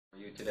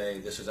you today.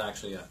 This is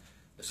actually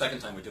the second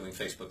time we're doing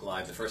Facebook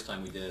Live. The first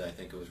time we did, I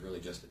think it was really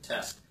just a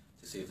test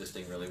to see if this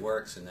thing really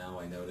works, and now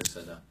I notice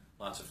that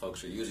lots of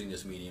folks are using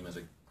this medium as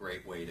a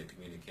great way to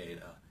communicate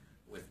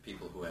with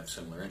people who have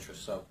similar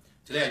interests. So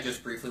today I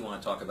just briefly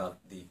want to talk about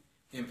the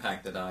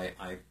impact that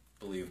I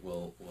believe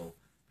will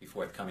be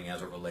forthcoming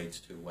as it relates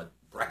to what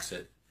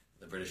Brexit,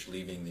 the British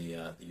leaving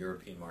the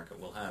European market,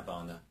 will have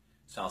on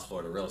South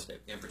Florida real estate.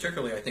 And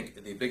particularly, I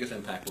think the biggest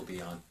impact will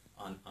be on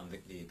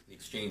the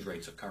exchange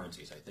rates of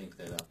currencies. I think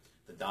that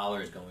the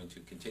dollar is going to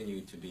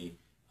continue to be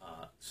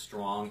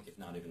strong, if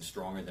not even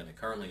stronger than it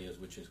currently is,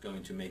 which is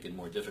going to make it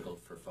more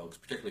difficult for folks,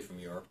 particularly from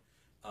Europe,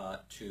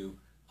 to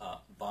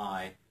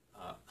buy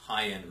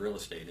high-end real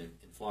estate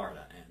in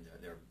Florida. And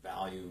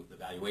the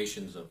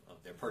valuations of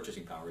their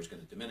purchasing power is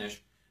going to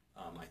diminish.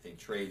 I think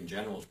trade in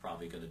general is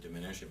probably going to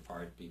diminish, in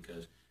part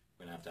because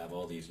we're going to have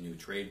all these new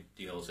trade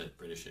deals that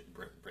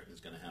Britain is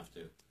going to have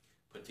to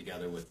put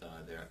together with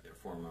their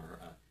former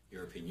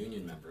European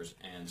Union members.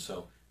 And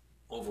so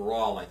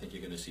overall, I think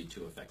you're going to see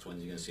two effects. One,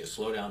 you're going to see a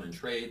slowdown in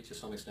trade to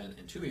some extent,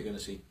 and two, you're going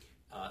to see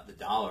the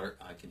dollar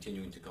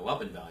continuing to go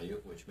up in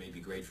value, which may be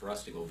great for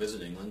us to go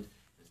visit England.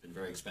 It's been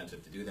very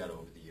expensive to do that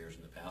over the years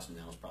in the past, and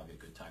now is probably a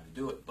good time to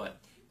do it. But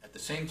at the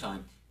same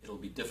time, it'll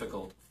be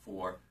difficult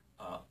for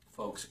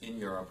folks in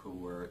Europe who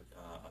were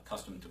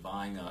accustomed to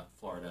buying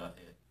Florida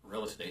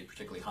real estate,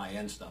 particularly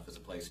high-end stuff, as a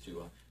place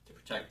to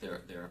protect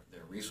their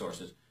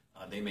resources.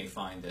 They may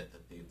find that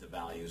the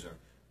values are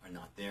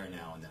not there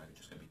now, and that are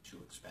just going to be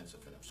too expensive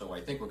for them. So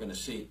I think we're going to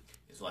see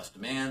is less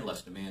demand.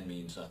 Less demand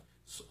means a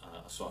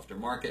softer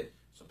market.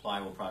 Supply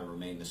will probably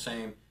remain the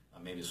same.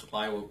 Maybe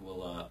supply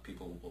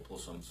people will pull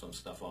some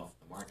stuff off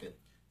the market.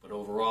 But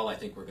overall, I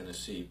think we're going to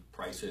see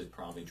prices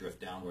probably drift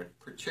downward,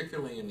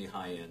 particularly in the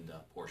high-end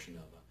portion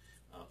of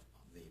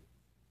the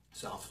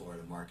South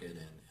Florida market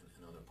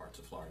and other parts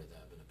of Florida that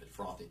have been a bit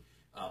frothy.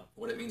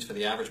 What it means for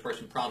the average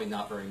person, probably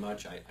not very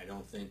much. I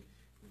don't think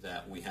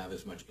that we have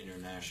as much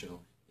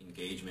international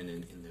engagement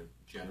in the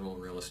general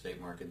real estate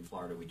market in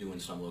Florida. We do in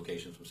some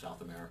locations from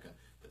South America,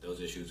 but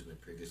those issues have been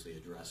previously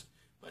addressed.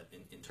 But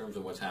in terms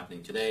of what's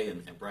happening today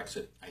and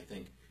Brexit, I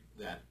think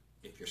that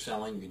if you're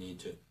selling, you need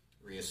to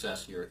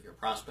reassess your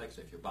prospects.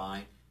 If you're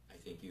buying, I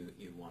think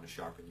you want to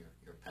sharpen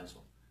your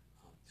pencil.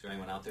 Is there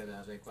anyone out there that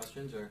has any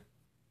questions? Or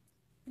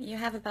you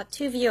have about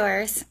 2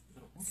 viewers,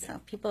 oh, okay.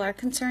 So people are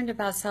concerned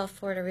about South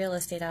Florida real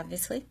estate,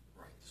 obviously.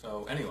 Right.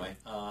 So anyway,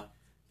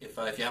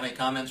 if you have any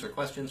comments or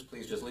questions,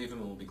 please just leave them,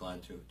 and we'll be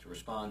glad to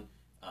respond.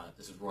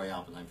 This is Roy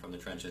Oppenheim from the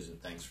Trenches,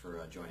 and thanks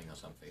for joining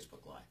us on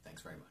Facebook Live.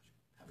 Thanks very much.